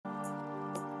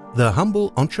The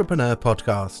Humble Entrepreneur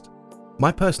Podcast. My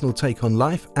personal take on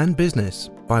life and business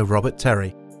by Robert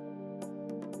Terry.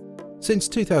 Since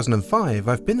 2005,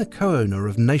 I've been the co-owner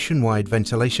of Nationwide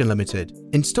Ventilation Limited,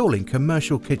 installing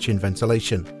commercial kitchen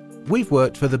ventilation. We've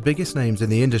worked for the biggest names in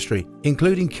the industry,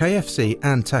 including KFC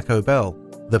and Taco Bell.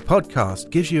 The podcast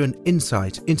gives you an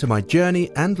insight into my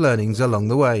journey and learnings along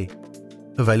the way.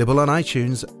 Available on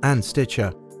iTunes and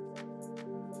Stitcher.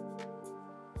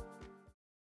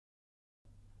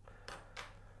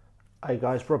 Hey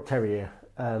guys, Rob Terry here,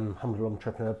 Humble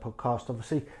Entrepreneur Podcast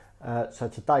obviously. So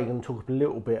today I'm going to talk a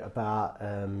little bit about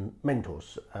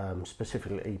mentors,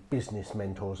 specifically business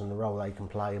mentors and the role they can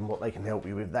play and what they can help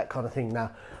you with, that kind of thing.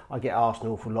 Now, I get asked an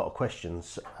awful lot of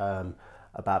questions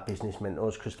about business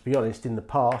mentors because, to be honest, in the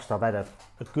past I've had a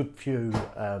good few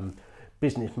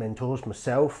business mentors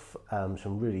myself,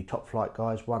 some really top flight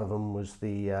guys. One of them was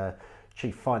the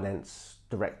Chief Finance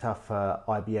Director for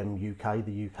IBM UK,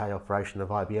 the UK operation of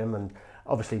IBM, and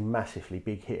obviously massively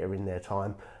big hitter in their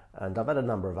time. And I've had a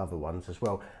number of other ones as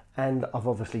well. And I've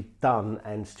obviously done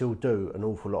and still do an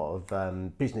awful lot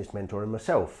of business mentoring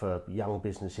myself for young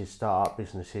businesses, start-up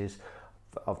businesses.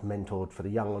 I've mentored for the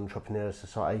Young Entrepreneurs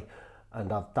Society,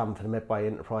 and I've done for the Medway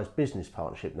Enterprise Business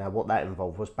Partnership. Now, what that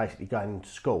involved was basically going into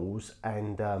schools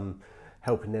and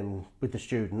helping them with the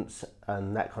students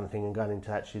and that kind of thing, and going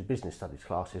into actually the business studies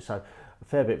classes. So a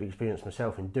fair bit of experience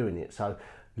myself in doing it. So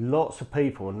lots of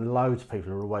people and loads of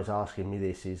people are always asking me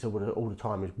this is all the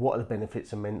time is what are the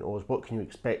benefits of mentors, what can you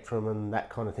expect from them, that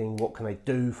kind of thing, what can they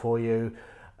do for you?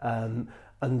 And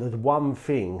the one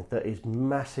thing that is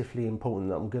massively important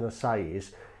that I'm going to say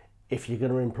is if you're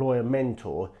going to employ a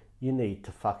mentor, you need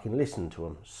to fucking listen to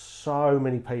them. So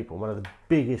many people, one of the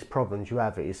biggest problems you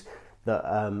have is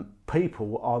that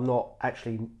people are not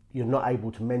actually, you're not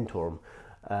able to mentor them.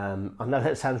 I know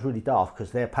that sounds really daft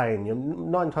because they're paying you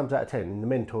 9 times out of 10 in the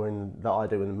mentoring that I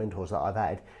do and the mentors that I've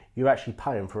had, you're actually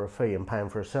paying for a fee and paying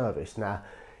for a service. Now,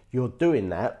 you're doing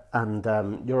that and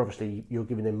you're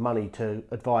giving them money to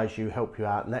advise you, help you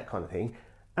out and that kind of thing,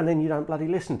 and then you don't bloody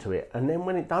listen to it. And then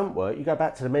when it don't work, you go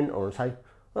back to the mentor and say,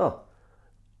 oh,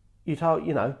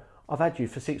 I've had you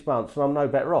for 6 months and I'm no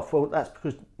better off. Well, that's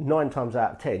because 9 times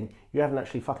out of 10, you haven't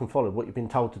actually fucking followed what you've been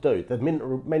told to do. The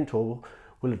mentor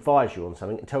will advise you on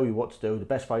something and tell you what to do, the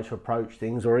best way to approach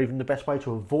things, or even the best way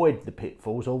to avoid the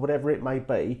pitfalls or whatever it may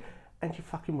be, and you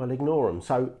fucking well ignore them.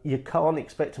 So you can't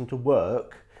expect them to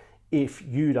work if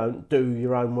you don't do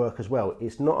your own work as well.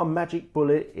 It's not a magic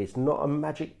bullet, it's not a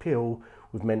magic pill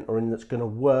with mentoring that's going to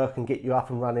work and get you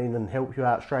up and running and help you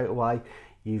out straight away.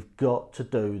 You've got to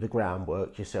do the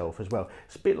groundwork yourself as well.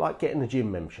 It's a bit like getting a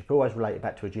gym membership. I always relate it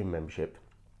back to a gym membership.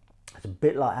 It's a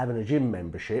bit like having a gym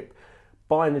membership,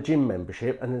 buying a gym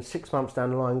membership, and then 6 months down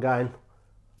the line going,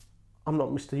 I'm not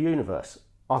Mr. Universe.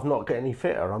 I've not got any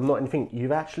fitter. I'm not anything.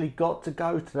 You've actually got to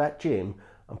go to that gym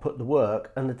and put the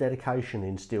work and the dedication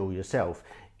in still yourself.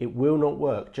 It will not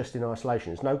work just in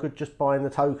isolation. It's no good just buying the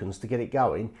tokens to get it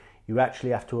going. You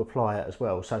actually have to apply it as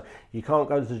well. So you can't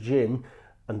go to the gym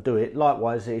and do it.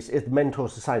 Likewise, it's the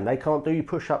mentors the same. They can't do your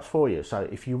push-ups for you. So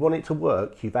if you want it to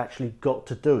work, you've actually got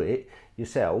to do it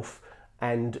yourself.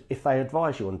 And if they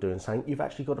advise you on doing something, you've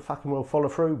actually got to fucking well follow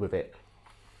through with it.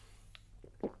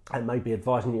 And maybe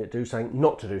advising you to do something,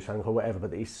 not to do something or whatever,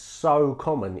 but it's so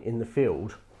common in the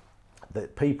field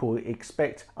that people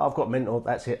expect, I've got a mentor,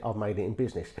 that's it, I've made it in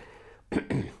business.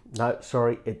 No,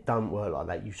 sorry, it don't work like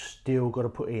that. You've still got to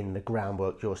put in the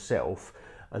groundwork yourself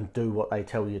and do what they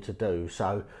tell you to do.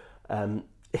 So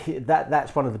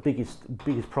that's one of the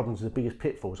biggest problems, the biggest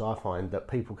pitfalls I find, that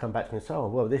people come back to me and say, oh,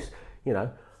 well, this,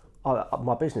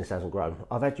 my business hasn't grown.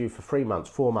 I've had you for 3 months,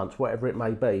 4 months, whatever it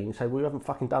may be. And you say, well, you haven't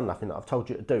fucking done nothing that I've told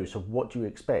you to do. So what do you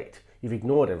expect? You've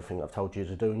ignored everything I've told you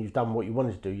to do and you've done what you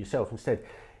wanted to do yourself instead.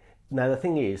 Now, the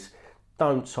thing is,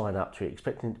 don't sign up to it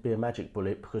expecting it to be a magic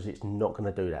bullet, because it's not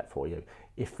going to do that for you.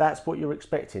 If that's what you're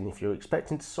expecting, if you're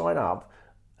expecting to sign up,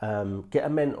 get a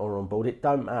mentor on board. It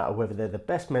don't matter whether they're the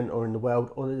best mentor in the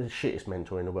world or they're the shittest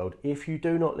mentor in the world. If you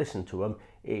do not listen to them,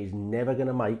 it is never going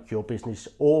to make your business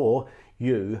or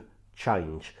you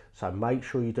change. So make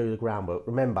sure you do the groundwork.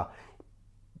 Remember,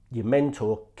 your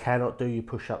mentor cannot do your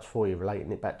push-ups for you,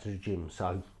 relating it back to the gym.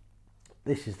 So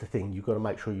this is the thing, you've got to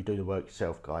make sure you do the work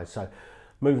yourself, guys. So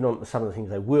moving on to some of the things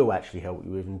they will actually help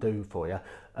you with and do for you.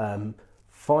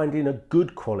 Finding a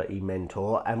good quality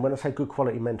mentor, and when I say good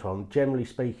quality mentor, I'm generally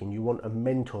speaking, you want a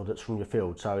mentor that's from your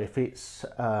field. So if it's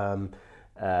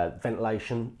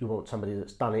ventilation, you want somebody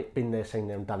that's done it, been there, seen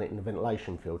them, done it in the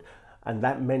ventilation field. And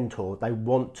that mentor, they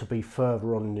want to be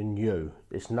further on than you.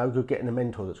 It's no good getting a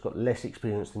mentor that's got less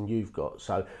experience than you've got.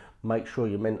 So make sure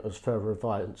your mentor's further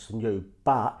advanced than you.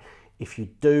 But if you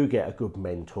do get a good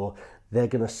mentor, they're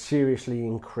going to seriously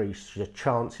increase your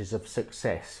chances of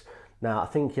success. Now, I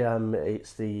think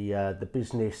it's the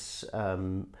Business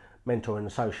Mentoring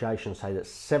Association say that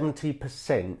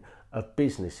 70% of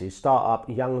businesses,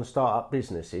 young and start-up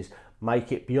businesses,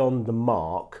 make it beyond the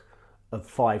mark of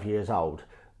 5 years old.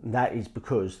 And that is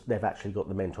because they've actually got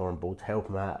the mentor on board to help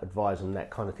them out, advise them, that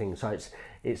kind of thing. So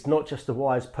it's not just a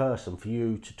wise person for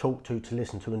you to talk to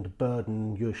listen to, and to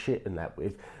burden your shit and that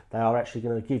with. They are actually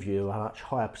going to give you a much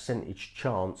higher percentage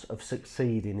chance of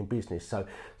succeeding in business. So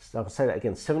I'll say that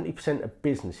again, 70% of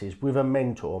businesses with a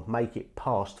mentor make it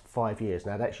past 5 years.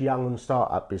 Now that's young and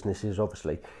start-up businesses,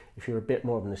 obviously. If you're a bit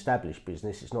more of an established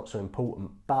business, it's not so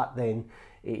important, but then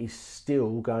it is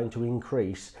still going to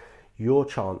increase your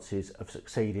chances of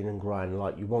succeeding and growing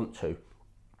like you want to.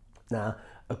 Now,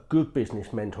 a good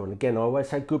business mentor, and again, I always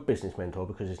say good business mentor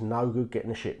because it's no good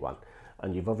getting a shit one.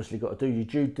 And you've obviously got to do your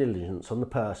due diligence on the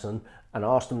person and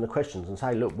ask them the questions and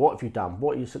say, look, what have you done?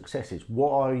 What are your successes?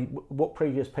 What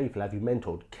previous people have you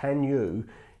mentored? Can you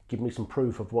give me some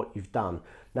proof of what you've done?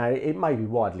 Now, it may be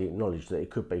widely acknowledged that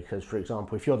it could be, because, for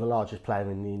example, if you're the largest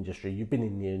player in the industry, you've been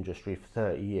in the industry for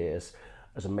 30 years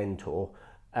as a mentor,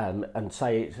 and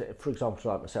say, for example,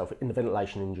 like myself, in the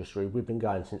ventilation industry, we've been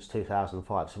going since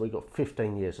 2005, so we've got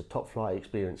 15 years of top flight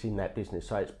experience in that business.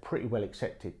 So it's pretty well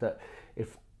accepted that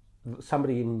if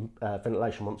somebody in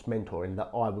ventilation wants mentoring, that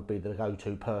I would be the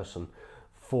go-to person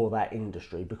for that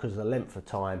industry, because of the length of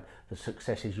time, the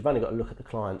successes. You've only got to look at the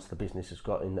clients the business has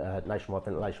got in Nationwide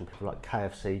Ventilation, people like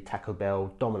KFC, Taco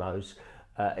Bell, Domino's,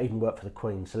 even work for the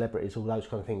Queen, celebrities, all those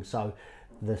kind of things. So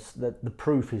the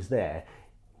proof is there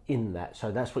in that.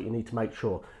 So that's what you need to make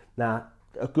sure. Now,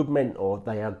 a good mentor,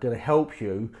 they are going to help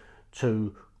you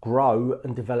to grow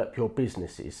and develop your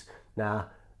businesses. Now,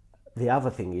 the other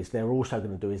thing is they're also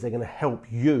going to do is they're going to help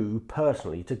you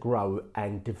personally to grow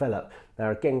and develop.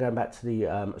 Now, again, going back to the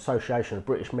Association of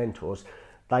British Mentors,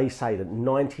 they say that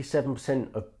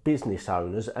 97% of business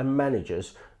owners and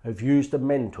managers who've used a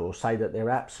mentor say that they're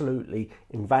absolutely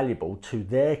invaluable to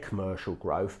their commercial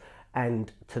growth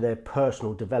and to their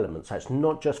personal development. So it's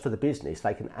not just for the business,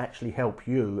 they can actually help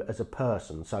you as a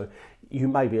person. So you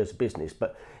may be as a business,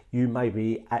 but you may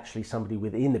be actually somebody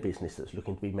within the business that's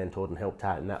looking to be mentored and helped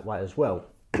out in that way as well.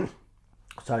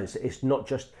 So it's not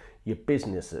just your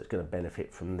business that's going to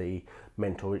benefit from the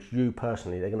mentor, it's you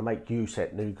personally. They're going to make you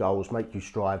set new goals, make you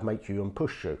strive, make you and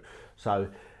push you. So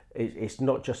it's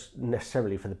not just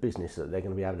necessarily for the business that they're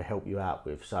going to be able to help you out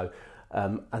with. So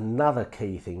another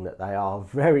key thing that they are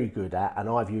very good at, and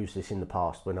I've used this in the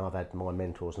past when I've had my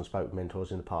mentors and spoke with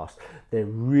mentors in the past, they're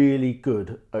really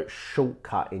good at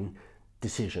shortcutting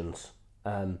decisions.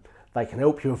 They can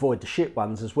help you avoid the shit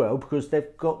ones as well, because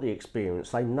they've got the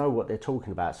experience, they know what they're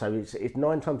talking about. So it's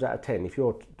 9 times out of 10, if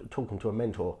you're talking to a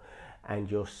mentor and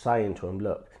you're saying to them,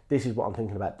 look, this is what I'm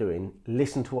thinking about doing,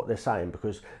 listen to what they're saying,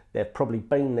 because they've probably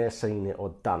been there, seen it,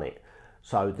 or done it.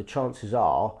 So the chances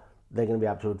are they're going to be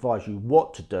able to advise you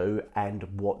what to do and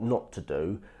what not to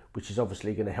do, which is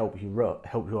obviously going to help you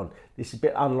on. This is a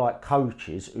bit unlike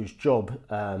coaches, whose job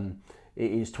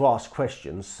it is to ask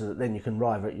questions so that then you can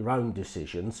arrive at your own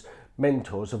decisions.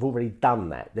 Mentors have already done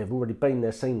that. They've already been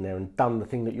there, seen there, and done the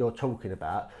thing that you're talking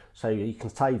about. So he can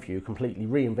save you completely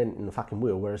reinventing the fucking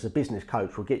wheel. Whereas a business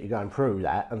coach will get you going through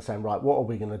that and saying, right, what are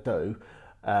we going to do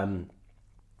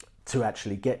to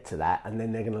actually get to that? And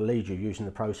then they're going to lead you using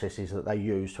the processes that they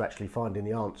use to actually finding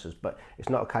the answers. But it's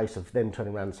not a case of them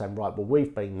turning around and saying, right, well,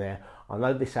 we've been there. I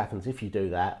know this happens if you do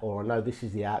that, or I know this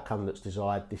is the outcome that's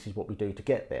desired. This is what we do to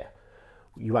get there.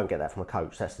 You won't get that from a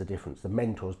coach. That's the difference. The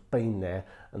mentor's been there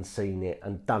and seen it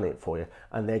and done it for you,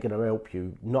 and they're going to help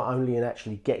you not only in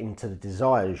actually getting to the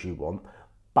desires you want,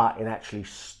 but in actually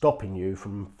stopping you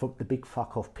from the big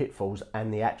fuck off pitfalls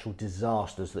and the actual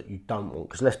disasters that you don't want.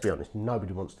 Because let's be honest,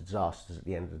 nobody wants the disasters at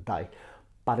the end of the day.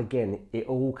 But again, it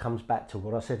all comes back to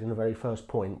what I said in the very first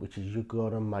point, which is you've got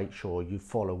to make sure you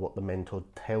follow what the mentor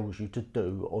tells you to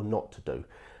do or not to do.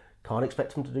 Can't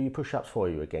expect them to do your push-ups for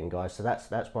you again, guys. So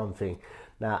that's one thing.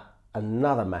 Now,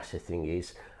 another massive thing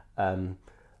is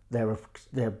they're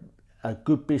a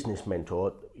good business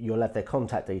mentor. You'll have their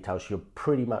contact details. You'll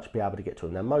pretty much be able to get to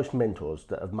them. Now, most mentors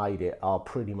that have made it are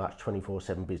pretty much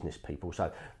 24/7 business people,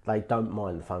 so they don't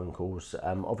mind the phone calls.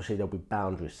 Obviously, there'll be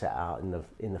boundaries set out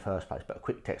in the first place, but a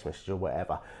quick text message or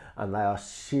whatever. And they are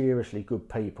seriously good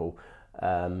people.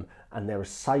 And they're a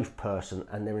safe person,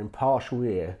 and they're impartial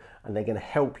ear, and they're going to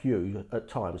help you at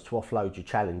times to offload your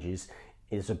challenges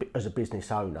as a business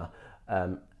owner,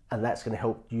 and that's going to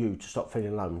help you to stop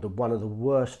feeling alone. One of the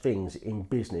worst things in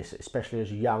business, especially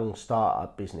as a young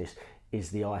startup business, is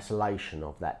the isolation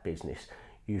of that business.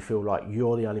 you feel like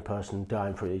you're the only person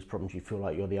going through these problems, you feel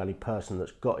like you're the only person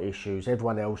that's got issues.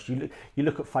 Everyone else, you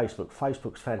look at Facebook.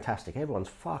 Facebook's fantastic. Everyone's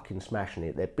fucking smashing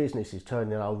it. Their business is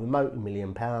turning over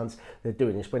multi-million pounds. They're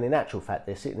doing this when in actual fact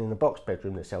they're sitting in a box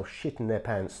bedroom themselves, shitting their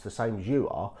pants the same as you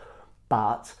are,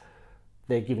 but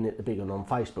they're giving it the big one on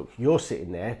Facebook. You're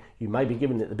sitting there, you may be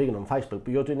giving it the big one on Facebook,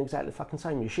 but you're doing exactly the fucking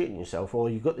same. You're shitting yourself, or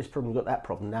you've got this problem, you've got that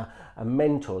problem. Now, a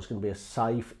mentor is going to be a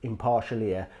safe, impartial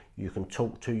ear you can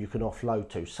talk to, you can offload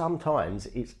to. Sometimes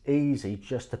it's easy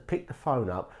just to pick the phone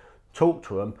up, talk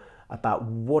to them about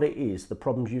what it is, the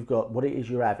problems you've got, what it is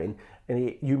you're having,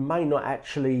 and you may not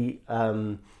actually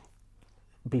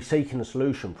be seeking a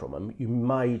solution from them. You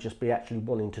may just be actually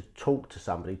wanting to talk to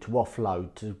somebody, to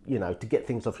offload, to to get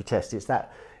things off your chest. It's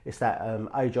that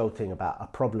age-old thing about a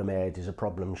problem aired is a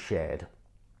problem shared.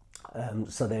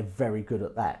 So they're very good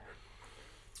at that.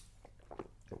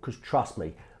 Because trust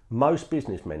me, most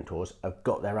business mentors have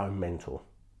got their own mentor.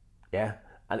 Yeah.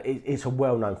 And it's a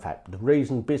well-known fact. The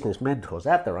reason business mentors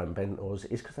have their own mentors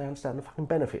is because they understand the fucking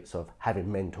benefits of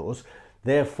having mentors.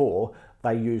 Therefore,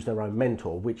 they use their own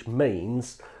mentor, which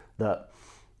means that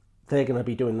they're going to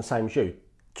be doing the same as you.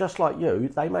 Just like you,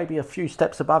 they may be a few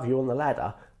steps above you on the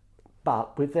ladder,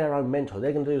 but with their own mentor,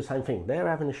 they're going to do the same thing. They're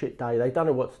having a shit day. They don't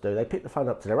know what to do. They pick the phone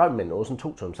up to their own mentors and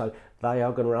talk to them. So they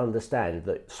are going to understand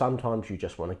that sometimes you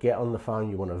just want to get on the phone,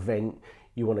 you want to vent,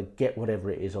 you want to get whatever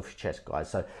it is off your chest,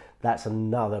 guys. So that's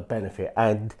another benefit.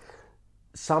 And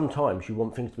sometimes you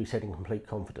want things to be said in complete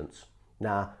confidence.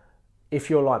 Now, if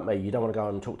you're like me, you don't want to go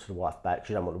and talk to the wife back.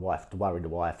 You don't want the wife to worry the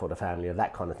wife or the family or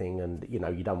that kind of thing. And, you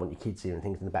don't want your kids hearing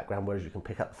things in the background, whereas you can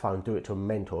pick up the phone, do it to a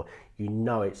mentor. You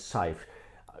know it's safe.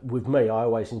 With me, I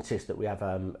always insist that we have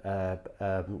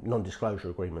a non-disclosure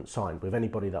agreement signed with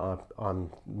anybody that I'm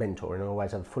mentoring. I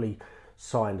always have a fully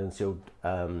signed and sealed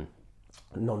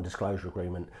non-disclosure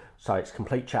agreement, so it's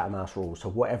complete Chatham House rules. So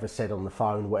whatever's said on the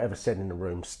phone, whatever's said in the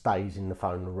room stays in the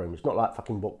phone in the room. It's not like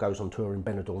fucking what goes on tour in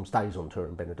Benidorm stays on tour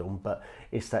in Benidorm, but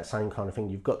it's that same kind of thing.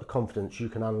 You've got the confidence, you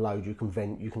can unload, you can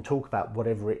vent, you can talk about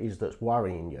whatever it is that's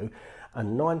worrying you,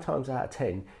 and 9 times out of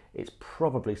 10 it's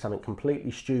probably something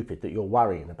completely stupid that you're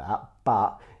worrying about,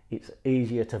 but it's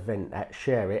easier to vent that,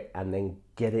 share it, and then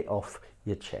get it off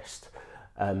your chest.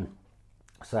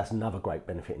 So that's another great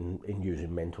benefit in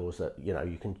using mentors, that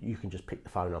you can just pick the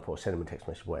phone up or send them a text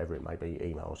message, whatever it may be,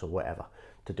 emails or whatever,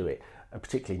 to do it. And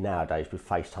particularly nowadays with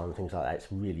FaceTime and things like that, it's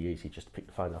really easy just to pick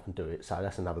the phone up and do it. So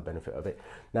that's another benefit of it.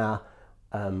 Now,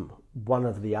 one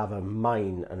of the other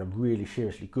main and a really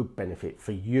seriously good benefit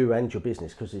for you and your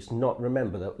business, because it's not,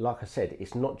 remember that, like I said,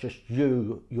 it's not just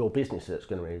your business that's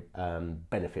going to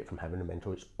benefit from having a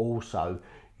mentor, it's also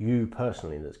you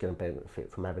personally that's going to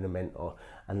benefit from having a mentor,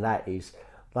 and that is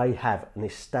they have an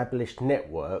established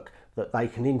network that they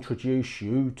can introduce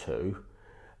you to,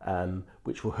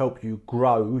 which will help you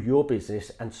grow your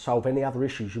business and solve any other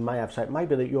issues you may have. So it may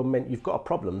be that you've got a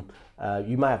problem.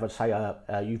 You may have,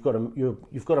 you've got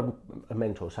a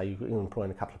mentor. Say you're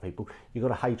employing a couple of people. You've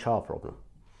got a HR problem.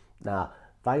 Now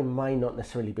they may not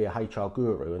necessarily be a HR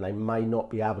guru, and they may not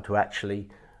be able to actually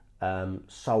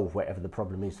solve whatever the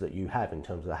problem is that you have in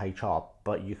terms of the HR,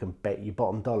 but you can bet your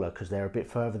bottom dollar, because they're a bit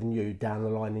further than you down the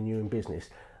line in you in business,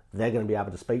 they're going to be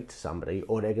able to speak to somebody,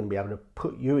 or they're going to be able to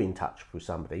put you in touch with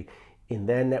somebody in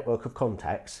their network of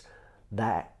contacts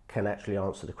that can actually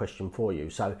answer the question for you.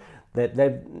 So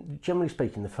they're generally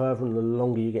speaking, the further and the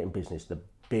longer you get in business, the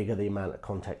bigger the amount of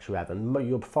contacts you have, and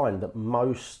you'll find that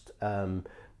most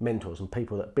mentors and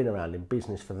people that have been around in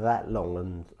business for that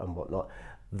long and whatnot,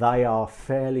 they are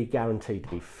fairly guaranteed to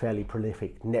be fairly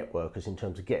prolific networkers in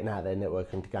terms of getting out there,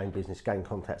 networking, to gain business, gain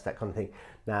contacts, that kind of thing.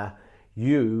 Now,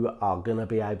 you are going to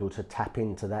be able to tap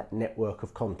into that network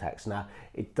of contacts. Now,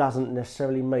 it doesn't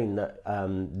necessarily mean that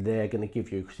they're going to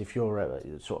give you, because if you're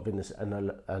sort of in this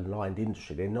an aligned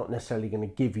industry, they're not necessarily going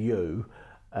to give you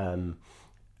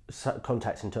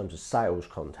contacts in terms of sales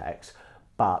contacts,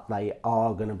 but they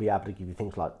are going to be able to give you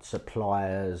things like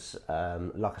suppliers,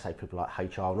 like I say, people like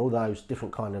HR and all those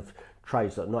different kind of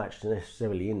trades that are not actually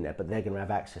necessarily in there, but they're going to have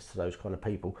access to those kind of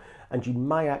people. And you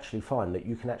may actually find that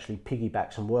you can actually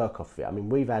piggyback some work off it. I mean,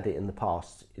 we've had it in the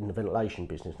past in the ventilation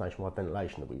business, nationwide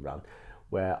ventilation that we run,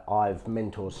 where I've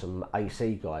mentored some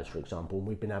AC guys, for example, and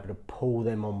we've been able to pull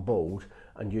them on board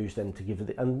and use them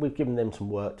to and we've given them some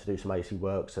work to do some AC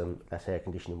works, and that's air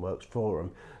conditioning works for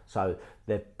them. So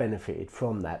they've benefited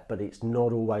from that, but it's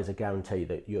not always a guarantee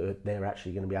that they're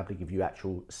actually going to be able to give you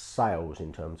actual sales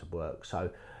in terms of work. So,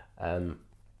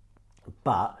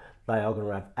 but they are going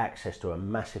to have access to a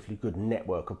massively good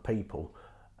network of people,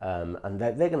 and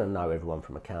they're going to know everyone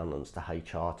from accountants to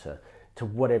HR to to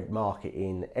whatever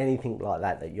marketing, anything like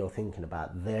that that you're thinking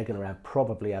about, they're going to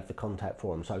probably have the contact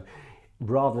for them. So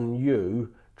rather than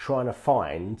you trying to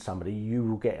find somebody, you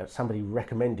will get somebody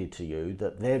recommended to you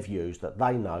that they've used, that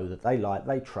they know, that they like,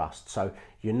 they trust. So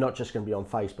you're not just going to be on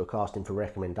Facebook asking for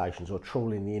recommendations or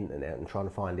trawling the internet and trying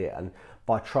to find it, and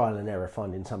by trial and error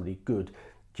finding somebody good.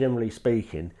 Generally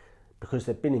speaking, because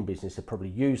they've been in business, they've probably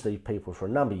used these people for a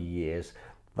number of years,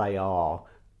 they are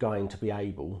going to be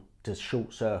able to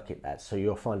short circuit that. So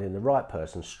you're finding the right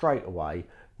person straight away.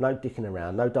 No dicking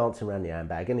around, no dancing around the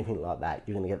handbag, anything like that.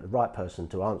 You're going to get the right person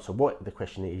to answer what the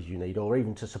question is you need, or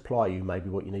even to supply you maybe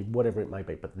what you need, whatever it may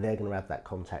be. But they're going to have that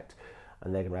contact,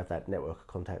 and they're going to have that network of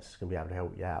contacts that's going to be able to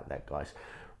help you out, that guys.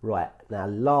 Right, now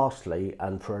lastly,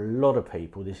 and for a lot of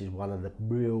people, this is one of the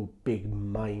real big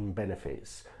main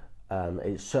benefits.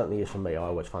 It certainly is for me. I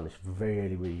always find this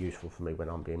really, really useful for me when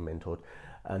I'm being mentored,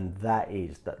 and that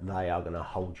is that they are going to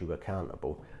hold you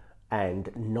accountable.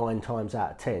 And 9 times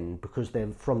out of 10, because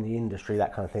they're from the industry,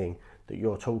 that kind of thing that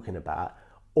you're talking about,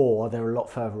 or they're a lot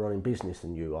further on in business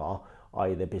than you are,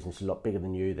 i.e. their business is a lot bigger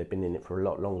than you, they've been in it for a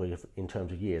lot longer in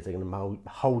terms of years, they're going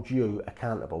to hold you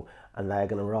accountable, and they're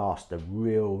going to ask the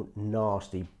real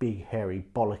nasty, big, hairy,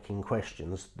 bollocking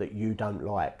questions that you don't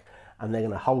like, and they're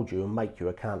going to hold you and make you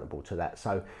accountable to that.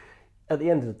 So at the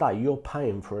end of the day, you're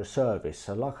paying for a service.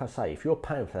 So like I say, if you're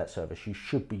paying for that service, you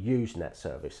should be using that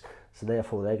service. So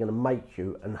therefore, they're going to make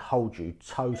you and hold you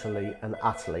totally and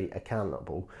utterly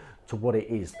accountable to what it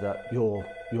is that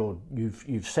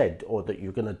you've said, or that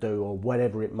you're going to do, or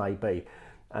whatever it may be.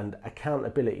 And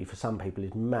accountability for some people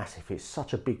is massive. It's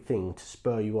such a big thing to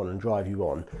spur you on and drive you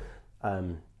on,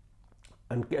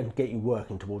 and get you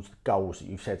working towards the goals that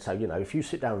you've said. So, you know, if you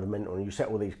sit down with a mentor and you set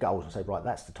all these goals and say, right,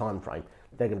 that's the time frame,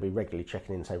 they're going to be regularly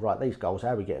checking in and say, right, these goals, how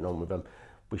are we getting on with them?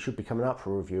 We should be coming up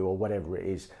for a review, or whatever it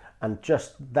is. And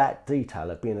just that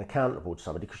detail of being accountable to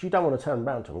somebody, because you don't want to turn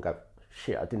around to them and go,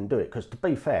 shit, I didn't do it. Because to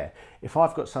be fair, if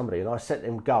I've got somebody and I set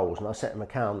them goals and I set them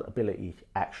accountability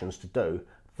actions to do,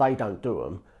 they don't do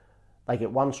them, they get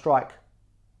one strike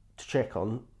to check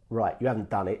on, right, you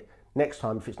haven't done it. Next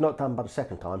time, if it's not done by the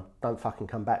second time, don't fucking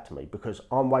come back to me, because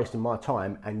I'm wasting my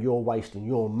time and you're wasting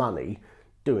your money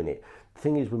doing it. The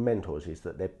thing is with mentors is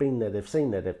that they've been there, they've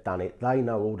seen there, they've done it, they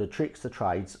know all the tricks, the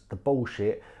trades, the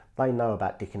bullshit. They know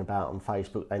about dicking about on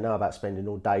Facebook, they know about spending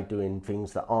all day doing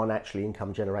things that aren't actually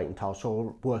income generating tasks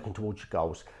or working towards your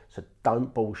goals. So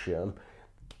don't bullshit them,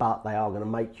 but they are going to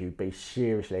make you be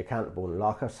seriously accountable. And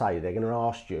like I say, they're going to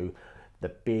ask you the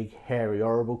big, hairy,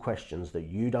 horrible questions that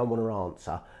you don't want to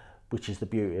answer, which is the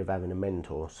beauty of having a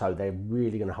mentor. So they're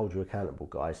really going to hold you accountable,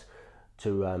 guys,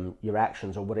 to your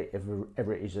actions or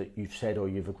whatever it is that you've said or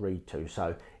you've agreed to.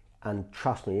 So, and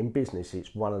trust me, in business,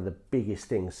 it's one of the biggest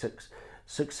things.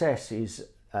 Success is,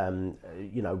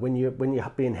 you know, when you're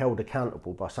being held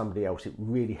accountable by somebody else, it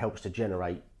really helps to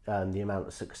generate the amount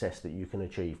of success that you can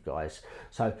achieve, guys.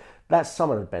 So that's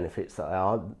some of the benefits that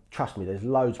are. Trust me, there's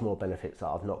loads more benefits that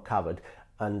I've not covered.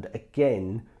 And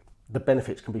again, the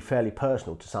benefits can be fairly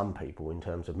personal to some people in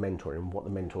terms of mentoring and what the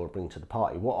mentor will bring to the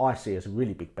party. What I see as a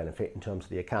really big benefit in terms of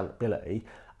the accountability,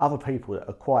 other people that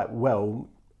are quite well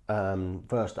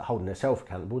versed at holding themselves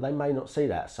accountable, they may not see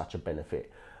that as such a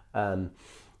benefit.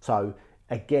 So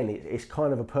again, it's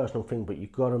kind of a personal thing, but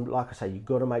you've got to, like I say, you've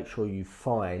got to make sure you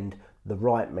find the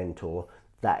right mentor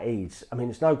that is. I mean,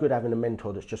 it's no good having a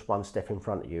mentor that's just one step in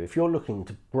front of you. If you're looking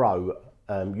to grow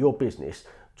your business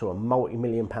to a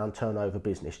multi-million pound turnover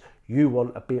business, you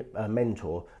want a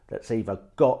mentor that's either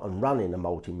got and running a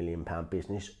multi-million pound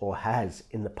business, or has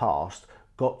in the past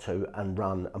got to and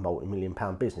run a multi-million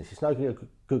pound business. It's no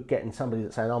good getting somebody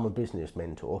that's saying, I'm a business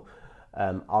mentor,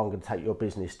 I'm going to take your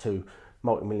business to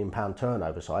multi-million pound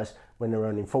turnover size, when they're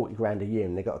earning 40 grand a year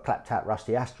and they've got a clapped out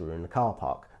rusty Astra in the car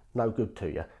park. No good to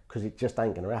you, because it just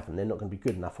ain't going to happen. They're not going to be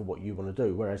good enough for what you want to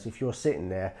do. Whereas if you're sitting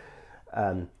there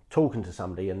talking to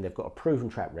somebody and they've got a proven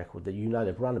track record, that you know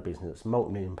they've run a business that's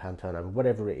multi-million pound turnover,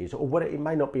 whatever it is, or what it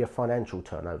may not be a financial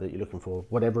turnover that you're looking for,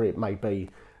 whatever it may be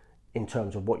in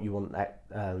terms of what you want, that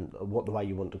what the way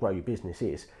you want to grow your business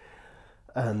is,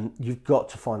 you've got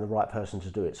to find the right person to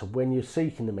do it. So when you're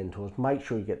seeking the mentors, make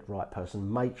sure you get the right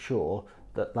person, make sure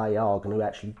that they are going to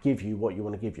actually give you what you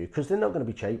want to give you, because they're not going to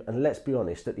be cheap. And let's be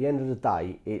honest, at the end of the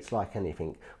day, it's like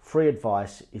anything. Free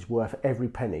advice is worth every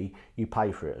penny you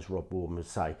pay for it, as Rob Warren would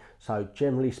say. So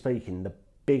generally speaking, the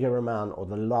bigger amount or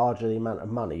the larger the amount of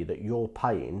money that you're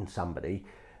paying somebody,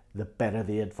 the better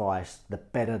the advice, the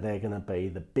better they're going to be,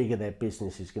 the bigger their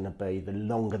business is going to be, the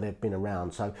longer they've been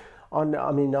around. So I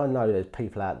mean, I know there's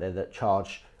people out there that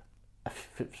charge a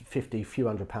few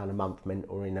 £100 a month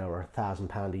mentoring, or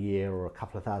 £1,000 a year, or a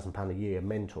couple of £1,000 a year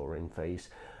mentoring fees.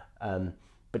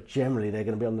 But generally they're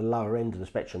going to be on the lower end of the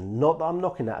spectrum. Not that I'm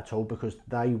knocking that at all, because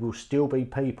they will still be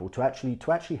people to actually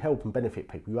help and benefit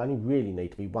people. You only really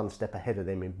need to be one step ahead of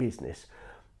them in business,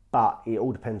 but it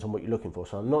all depends on what you're looking for.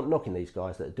 So I'm not knocking these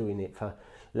guys that are doing it for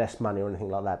less money or anything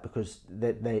like that, because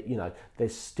they you know,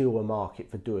 there's still a market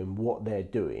for doing what they're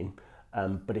doing.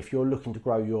 But if you're looking to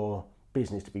grow your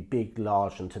business to be big,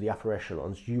 large, and to the upper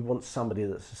echelons, you want somebody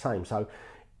that's the same. So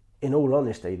in all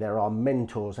honesty, there are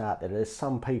mentors out there. There's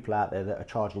some people out there that are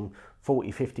charging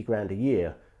 40, 50 grand a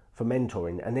year for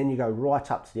mentoring. And then you go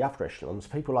right up to the upper echelons.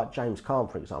 People like James Kahn,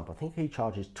 for example, I think he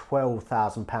charges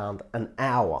 £12,000 an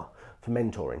hour for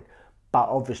mentoring. But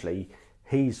obviously,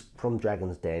 he's from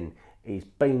Dragon's Den. He's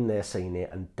been there, seen it,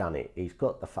 and done it. He's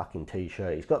got the fucking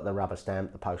t-shirt. He's got the rubber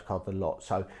stamp, the postcard, the lot.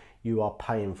 So you are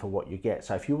paying for what you get.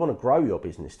 So if you want to grow your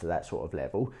business to that sort of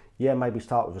level, yeah, maybe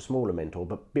start with a smaller mentor,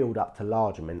 but build up to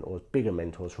larger mentors, bigger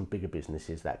mentors from bigger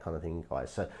businesses, that kind of thing,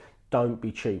 guys. So don't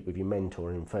be cheap with your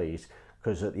mentoring fees,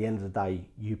 because at the end of the day,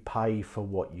 you pay for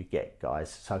what you get,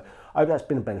 guys. So I hope that's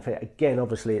been a benefit. Again,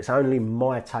 obviously, it's only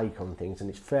my take on things,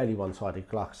 and it's fairly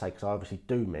one-sided, like I say, because I obviously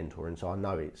do mentoring, so I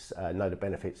know know the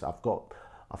benefits.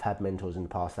 I've had mentors in the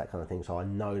past, that kind of thing, so I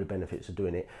know the benefits of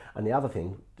doing it. And the other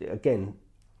thing, again,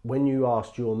 when you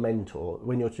ask your mentor,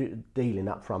 when you're dealing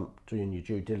up front, doing your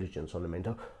due diligence on the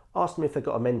mentor, ask them if they've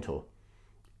got a mentor.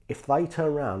 If they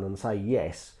turn around and say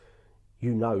yes,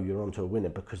 you know you're onto a winner,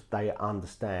 because they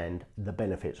understand the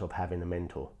benefits of having a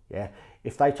mentor. Yeah.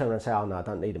 If they turn around and say, oh no, I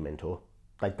don't need a mentor,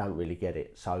 they don't really get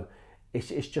it. So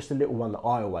it's just a little one that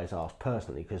I always ask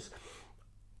personally, because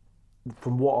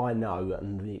from what I know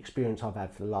and the experience I've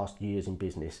had for the last years in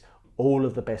business, all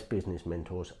of the best business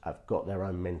mentors have got their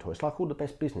own mentor. It's like all the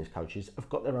best business coaches have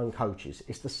got their own coaches.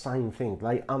 It's the same thing.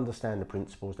 They understand the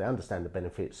principles, they understand the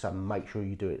benefits, so make sure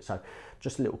you do it. So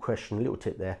just a little question, a little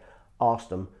tip there. Ask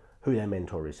them who their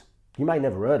mentor is. You may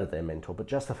never heard of their mentor, but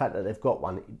just the fact that they've got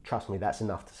one, trust me, that's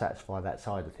enough to satisfy that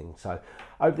side of things. So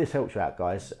I hope this helps you out,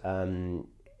 guys.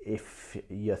 If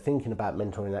you're thinking about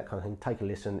mentoring, that kind of thing, take a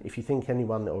listen. If you think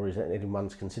anyone or is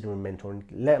anyone's considering mentoring,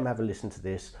 let them have a listen to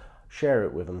this. Share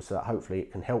it with them so that hopefully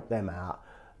it can help them out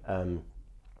and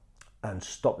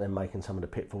stop them making some of the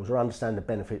pitfalls, or understand the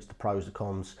benefits, the pros, the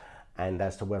cons, and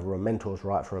as to whether a mentor is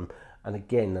right for them. And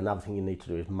again, another thing you need to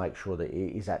do is make sure that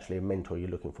it is actually a mentor you're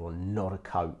looking for, not a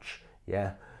coach.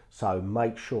 Yeah. So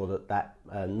make sure that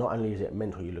not only is it a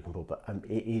mentor you're looking for, but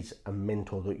it is a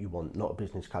mentor that you want, not a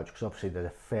business coach, because obviously there's a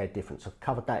fair difference. I've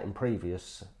covered that in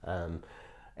previous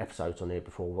episodes on here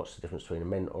before. What's the difference between a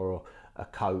mentor, a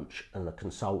coach, and a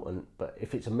consultant? But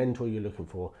if it's a mentor you're looking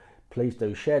for, please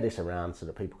do share this around so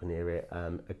that people can hear it.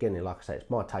 Again, like I say, it's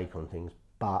my take on things,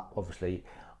 but obviously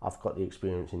I've got the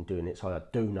experience in doing it, so I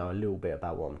do know a little bit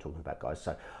about what I'm talking about, guys.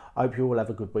 So I hope you all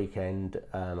have a good weekend.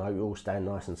 I hope you all stay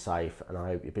nice and safe, and I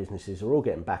hope your businesses are all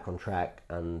getting back on track,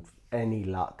 and any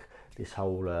luck, this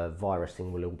whole virus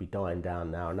thing will all be dying down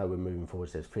now. I know we're moving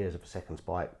forwards, there's fears of a second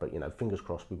spike, but you know, fingers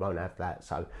crossed we won't have that.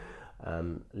 So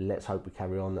let's hope we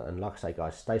carry on, and like I say,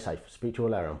 guys, stay safe. Speak to you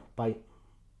all later on. Bye.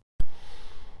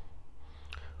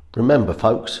 Remember,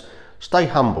 folks, stay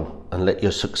humble and let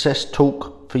your success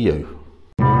talk for you.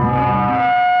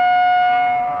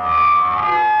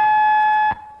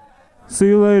 See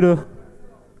you later.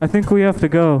 I think we have to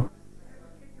go.